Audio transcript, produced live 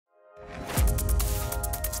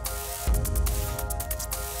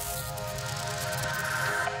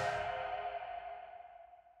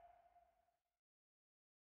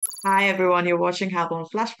Hi everyone, you're watching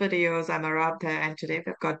Halborn Flash Videos. I'm Arabdha, and today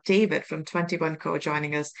we've got David from 21 Co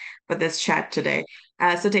joining us for this chat today.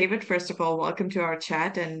 So David, first of all, welcome to our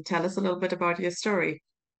chat and tell us a little bit about your story.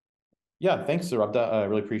 Yeah, thanks, Arabdha. I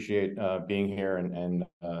really appreciate being here and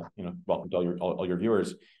welcome to all your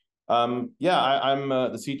viewers. I'm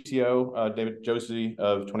the CTO, David Josse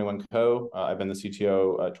of 21 Co. I've been the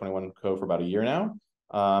CTO at 21 Co for about a year now.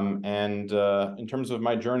 In terms of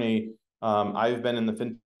my journey, I've been in the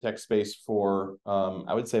fintech space for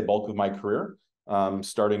I would say bulk of my career,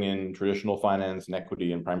 starting in traditional finance and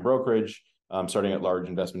equity and prime brokerage, starting at large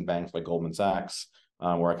investment banks like Goldman Sachs,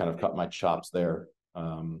 where I kind of cut my chops there.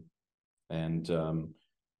 And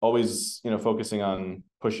always focusing on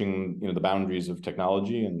pushing the boundaries of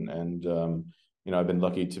technology and I've been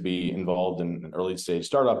lucky to be involved in early stage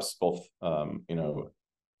startups, both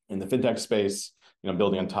in the fintech space,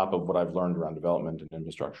 building on top of what I've learned around development and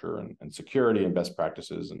infrastructure and security and best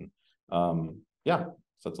practices. And so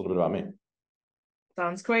that's a little bit about me.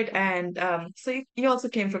 Sounds great. And so you also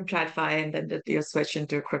came from TradFi and then did your switch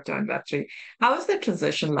into crypto and Web3. How was the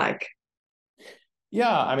transition like?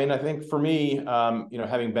 Yeah, I mean, I think for me,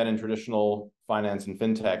 having been in traditional finance and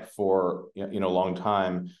fintech for a long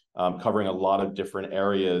time, covering a lot of different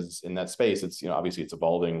areas in that space, it's obviously it's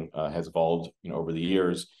evolving, has evolved over the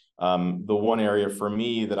years. The one area for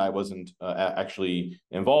me that I wasn't actually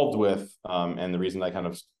involved with, and the reason I kind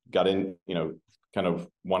of got in, kind of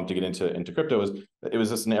wanted to get into crypto was it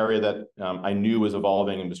was just an area that I knew was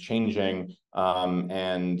evolving and was changing,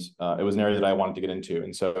 and it was an area that I wanted to get into,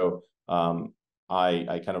 and so.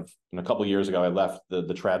 I kind of, a couple of years ago, I left the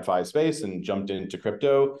TradFi space and jumped into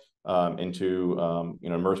crypto,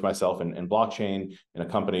 immerse myself in blockchain in a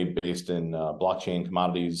company based in blockchain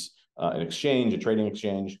commodities, an exchange, a trading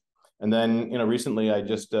exchange. And then, recently I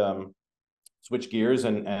just switched gears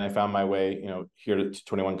and I found my way, here to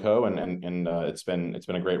 21 Co. And it's been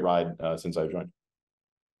a great ride since I've joined.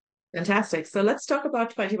 Fantastic. So let's talk about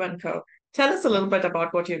 21 Co. Tell us a little bit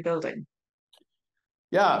about what you're building.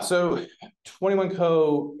 Yeah, so 21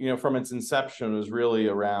 Co, from its inception was really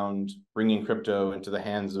around bringing crypto into the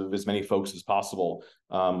hands of as many folks as possible.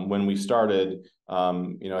 When we started,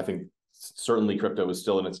 I think certainly crypto was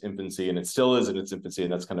still in its infancy, and it still is in its infancy,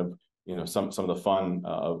 and that's kind of some of the fun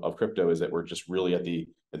of crypto is that we're just really at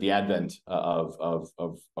the advent of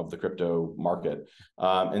the crypto market,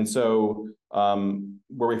 and so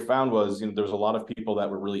where we found was there was a lot of people that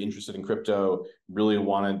were really interested in crypto, really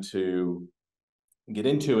wanted to get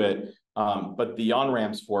into it, but the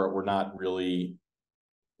on-ramps for it were not really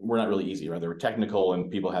easy, right? They were technical and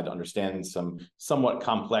people had to understand some somewhat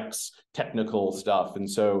complex technical stuff. And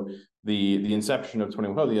so the inception of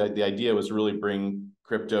 21 the idea was to really bring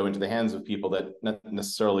crypto into the hands of people that not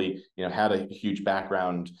necessarily had a huge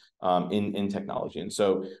background in technology. And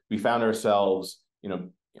so we found ourselves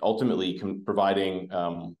ultimately providing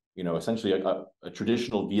essentially a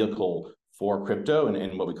traditional vehicle for crypto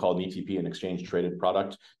and what we call an ETP, an exchange traded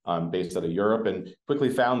product based out of Europe, and quickly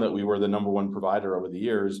found that we were the #1 provider over the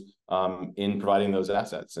years in providing those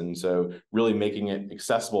assets. And so really making it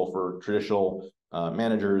accessible for traditional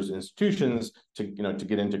managers, institutions to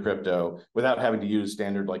get into crypto without having to use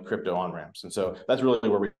standard like crypto on-ramps. And so that's really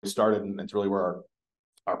where we started, and it's really where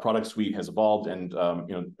our product suite has evolved, and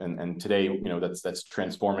today that's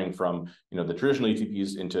transforming from the traditional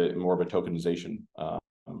ETPs into more of a tokenization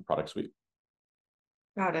product suite.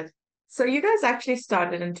 Got it. So you guys actually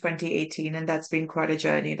started in 2018, and that's been quite a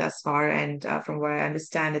journey thus far. And from what I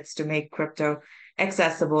understand, it's to make crypto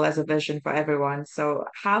accessible as a vision for everyone. So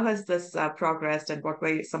how has this progressed, and what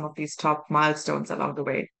were some of these top milestones along the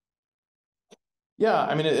way? Yeah,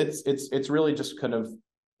 I mean it's really just kind of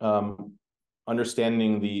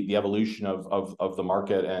understanding the evolution of the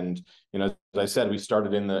market, and as I said, we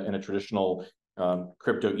started in a traditional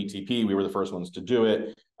crypto ETP. We were the first ones to do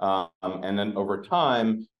it. And then over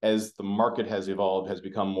time, as the market has evolved, has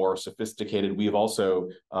become more sophisticated, we've also,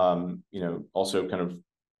 also kind of,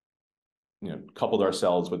 coupled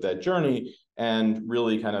ourselves with that journey and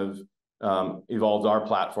really kind of evolved our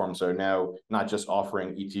platform. So now not just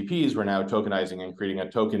offering ETPs, we're now tokenizing and creating a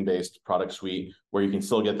token-based product suite where you can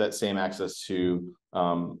still get that same access to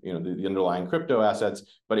the underlying crypto assets,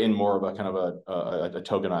 but in more of a kind of a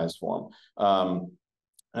tokenized form.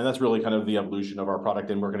 And that's really kind of the evolution of our product,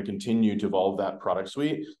 and we're going to continue to evolve that product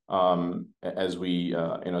suite as we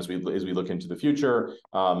look into the future.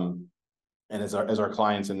 And as our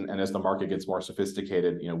clients and as the market gets more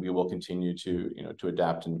sophisticated, we will continue to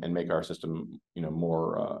adapt and make our system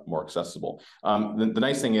more accessible. The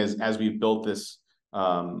nice thing is, as we've built this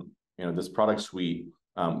this product suite,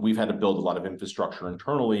 we've had to build a lot of infrastructure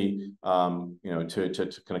internally,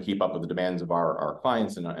 to kind of keep up with the demands of our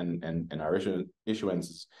clients and our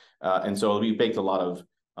issuances. And so we baked a lot of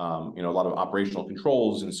operational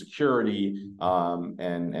controls and security,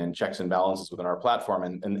 and checks and balances within our platform,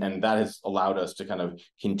 and that has allowed us to kind of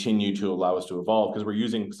continue to allow us to evolve, because we're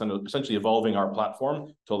using essentially evolving our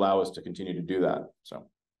platform to allow us to continue to do that. So.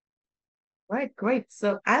 Right, great.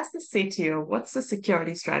 So as the CTO, what's the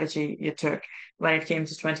security strategy you took when it came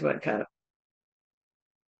to 21Co?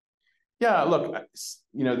 Yeah, look,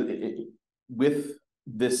 with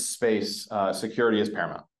this space, security is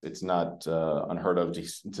paramount. It's not unheard of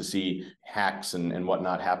to see hacks and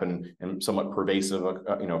whatnot happen and somewhat pervasive,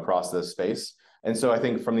 across this space. And so I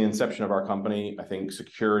think from the inception of our company, I think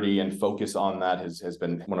security and focus on that has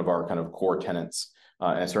been one of our kind of core tenets.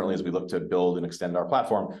 And certainly as we look to build and extend our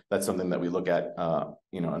platform, that's something that we look at, on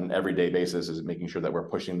an everyday basis, is making sure that we're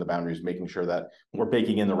pushing the boundaries, making sure that we're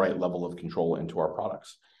baking in the right level of control into our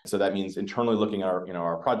products. So that means internally looking at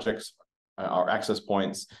our projects, our access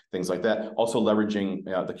points, things like that. Also leveraging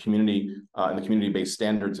the community and the community-based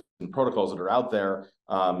standards and protocols that are out there,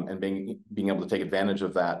 and being able to take advantage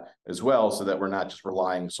of that as well, so that we're not just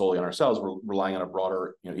relying solely on ourselves. We're relying on a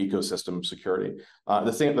broader ecosystem of security.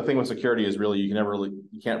 The thing with security is really you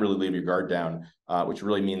can't really leave your guard down, which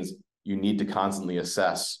really means you need to constantly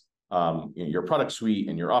assess your product suite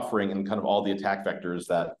and your offering and kind of all the attack vectors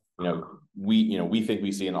that we think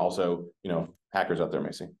we see, and also hackers out there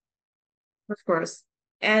may see. Of course.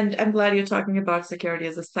 And I'm glad you're talking about security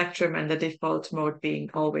as a spectrum and the default mode being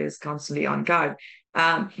always constantly on guard.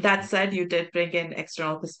 That said, you did bring in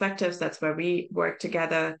external perspectives. That's where we work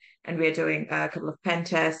together, and we're doing a couple of pen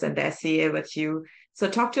tests and SEA with you. So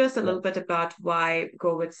talk to us a little bit about why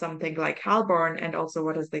go with something like Halborn, and also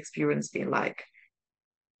what has the experience been like?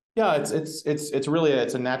 Yeah, it's really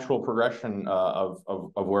a natural progression of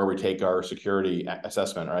where we take our security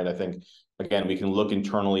assessment, right? I think again we can look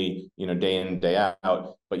internally, day in day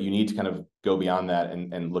out, but you need to kind of go beyond that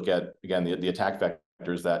and look at again the attack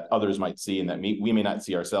vectors that others might see and that we may not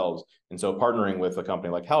see ourselves. And so partnering with a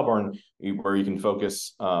company like Halborn, where you can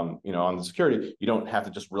focus, on the security, you don't have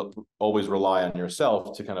to just always rely on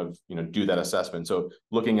yourself to kind of do that assessment. So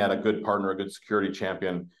looking at a good partner, a good security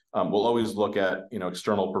champion. We'll always look at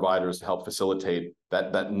external providers to help facilitate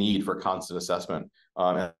that need for constant assessment,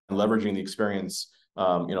 and leveraging the experience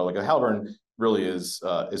like a Halborn really is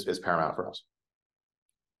paramount for us.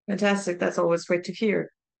 Fantastic. That's always great to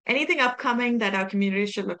hear. Anything upcoming that our community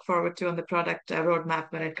should look forward to on the product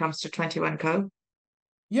roadmap when it comes to 21Co?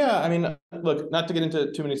 Yeah, I mean, look, not to get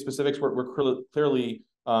into too many specifics, we're clearly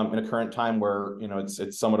in a current time where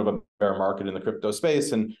it's somewhat of a bear market in the crypto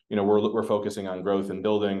space, and we're focusing on growth and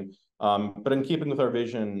building. But in keeping with our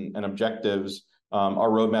vision and objectives, our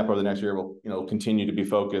roadmap over the next year will continue to be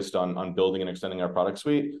focused on building and extending our product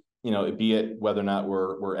suite. Be it whether or not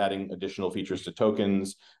we're adding additional features to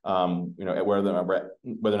tokens, whether or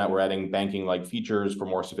not we're adding banking-like features for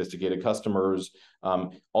more sophisticated customers.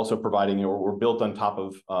 Also providing, we're built on top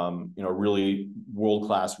of a really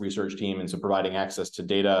world-class research team, and so providing access to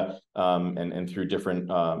data and through different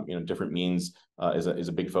different means is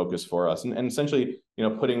a big focus for us. And essentially,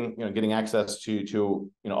 getting access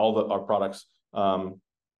to all our products.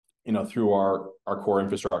 Through our core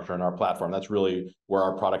infrastructure and our platform. That's really where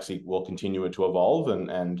our product suite will continue to evolve,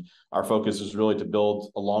 and our focus is really to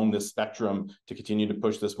build along this spectrum to continue to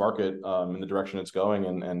push this market in the direction it's going,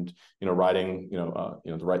 and riding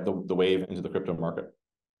the wave into the crypto market.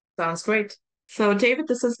 Sounds great. So David,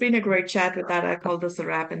 this has been a great chat. With that, I call this a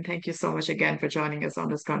wrap, and thank you so much again for joining us on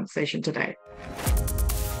this conversation today.